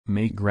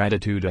Make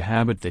gratitude a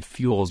habit that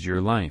fuels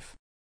your life.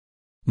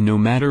 No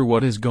matter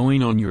what is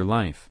going on in your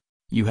life,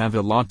 you have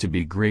a lot to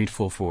be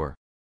grateful for.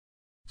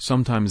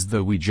 Sometimes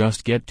though we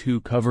just get too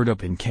covered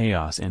up in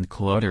chaos and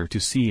clutter to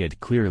see it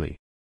clearly.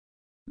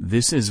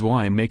 This is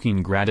why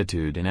making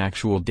gratitude an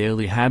actual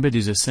daily habit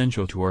is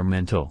essential to our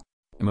mental,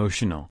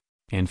 emotional,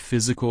 and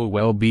physical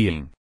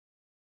well-being.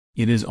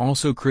 It is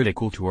also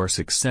critical to our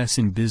success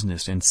in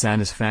business and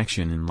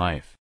satisfaction in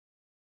life.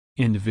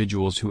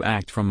 Individuals who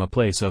act from a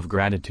place of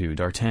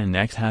gratitude are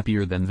 10x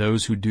happier than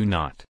those who do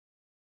not.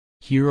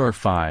 Here are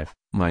 5,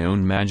 my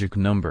own magic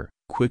number,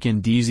 quick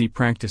and easy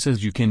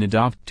practices you can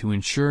adopt to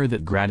ensure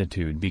that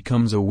gratitude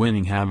becomes a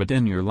winning habit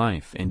in your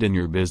life and in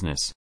your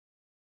business.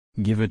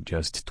 Give it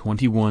just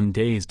 21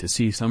 days to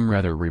see some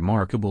rather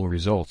remarkable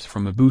results,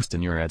 from a boost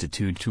in your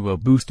attitude to a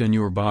boost in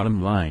your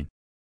bottom line.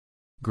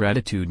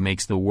 Gratitude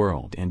makes the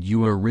world and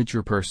you a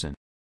richer person.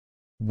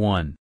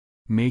 1.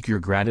 Make your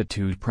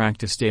gratitude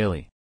practice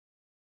daily.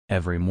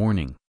 Every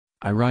morning,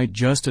 I write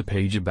just a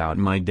page about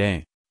my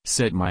day,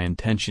 set my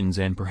intentions,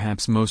 and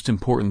perhaps most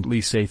importantly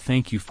say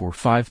thank you for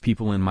 5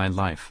 people in my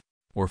life,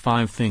 or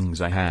 5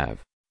 things I have,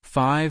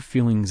 5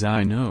 feelings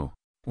I know,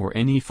 or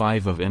any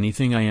 5 of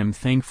anything I am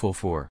thankful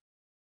for.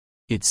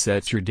 It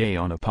sets your day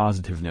on a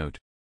positive note.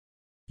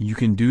 You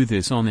can do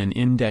this on an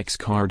index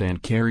card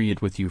and carry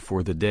it with you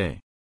for the day.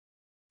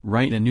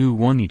 Write a new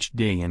one each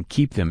day and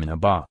keep them in a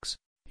box.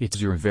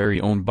 It's your very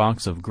own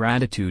box of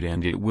gratitude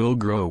and it will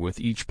grow with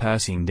each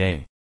passing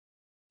day.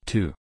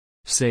 2.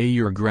 Say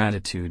your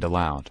gratitude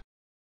aloud.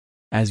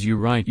 As you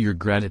write your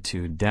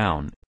gratitude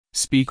down,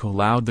 speak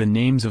aloud the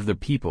names of the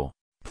people,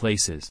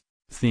 places,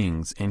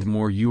 things and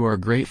more you are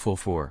grateful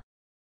for.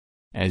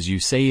 As you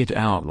say it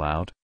out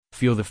loud,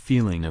 feel the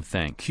feeling of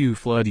thank you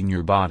flooding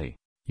your body,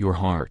 your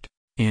heart,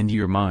 and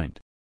your mind.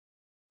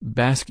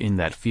 Bask in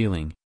that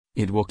feeling.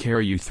 It will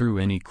carry you through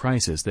any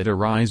crisis that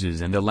arises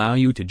and allow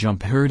you to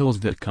jump hurdles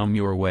that come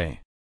your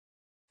way.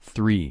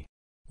 3.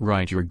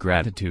 Write your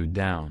gratitude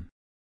down.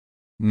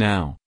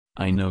 Now,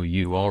 I know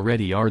you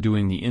already are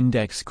doing the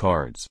index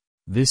cards.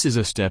 This is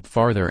a step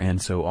farther and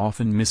so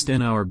often missed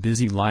in our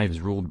busy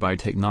lives ruled by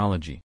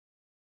technology.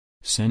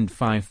 Send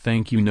 5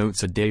 thank you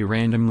notes a day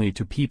randomly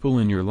to people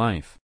in your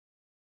life.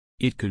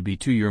 It could be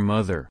to your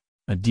mother,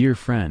 a dear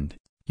friend,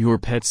 your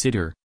pet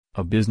sitter,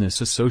 a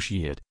business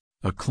associate,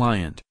 a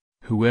client,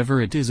 whoever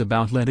it is,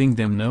 about letting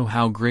them know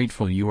how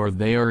grateful you are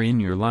they are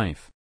in your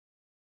life.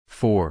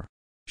 4.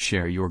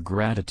 Share your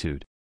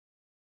gratitude.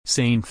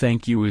 Saying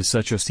thank you is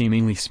such a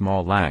seemingly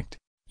small act,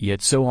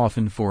 yet so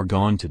often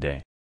foregone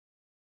today.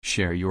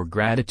 Share your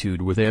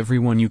gratitude with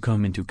everyone you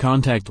come into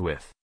contact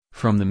with,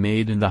 from the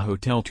maid in the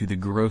hotel to the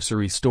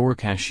grocery store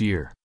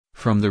cashier,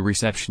 from the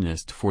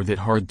receptionist for that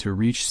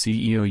hard-to-reach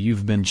CEO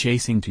you've been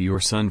chasing to your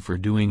son for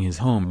doing his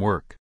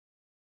homework.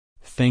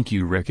 Thank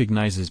you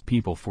recognizes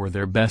people for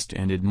their best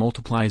and it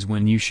multiplies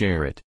when you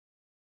share it.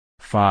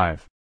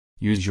 5.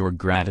 Use your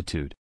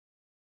gratitude.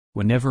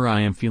 Whenever I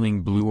am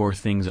feeling blue or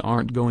things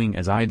aren't going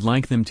as I'd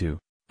like them to,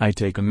 I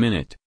take a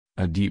minute,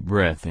 a deep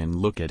breath, and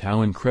look at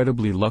how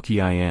incredibly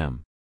lucky I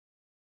am.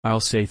 I'll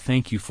say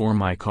thank you for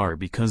my car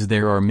because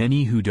there are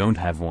many who don't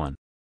have one.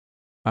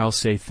 I'll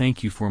say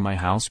thank you for my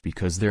house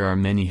because there are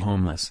many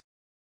homeless.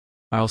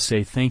 I'll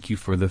say thank you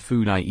for the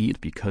food I eat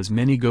because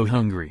many go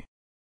hungry.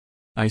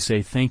 I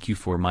say thank you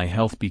for my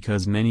health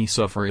because many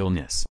suffer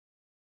illness.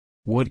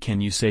 What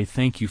can you say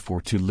thank you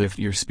for to lift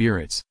your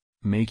spirits,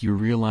 make you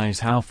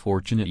realize how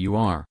fortunate you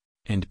are,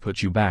 and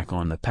put you back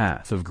on the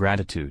path of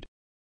gratitude?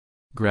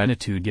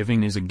 Gratitude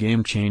giving is a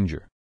game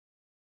changer.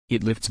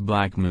 It lifts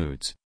black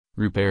moods,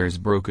 repairs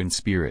broken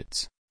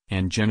spirits,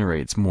 and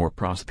generates more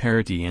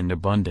prosperity and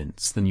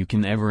abundance than you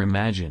can ever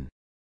imagine.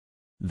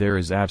 There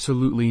is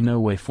absolutely no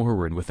way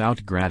forward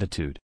without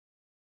gratitude.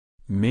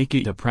 Make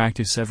it a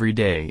practice every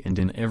day and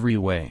in every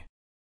way.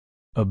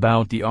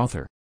 About the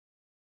author.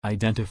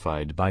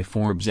 Identified by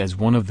Forbes as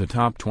one of the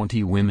top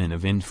 20 women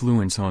of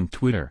influence on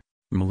Twitter,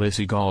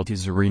 Melissa Galt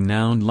is a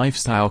renowned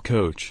lifestyle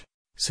coach,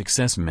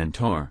 success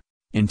mentor,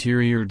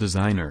 interior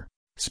designer,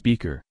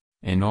 speaker,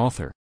 and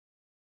author.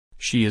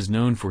 She is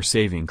known for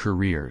saving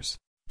careers,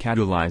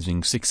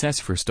 catalyzing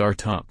success for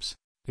startups,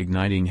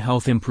 igniting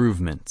health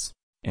improvements,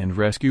 and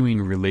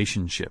rescuing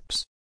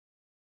relationships.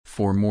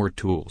 For more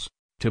tools,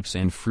 tips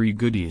and free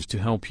goodies to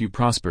help you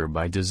prosper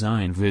by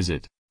design,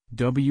 visit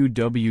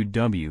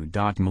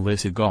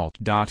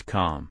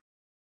www.melissagalt.com.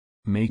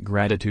 Make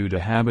gratitude a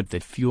habit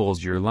that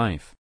fuels your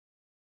life.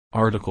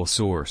 Article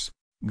source: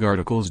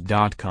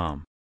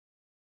 Garticles.com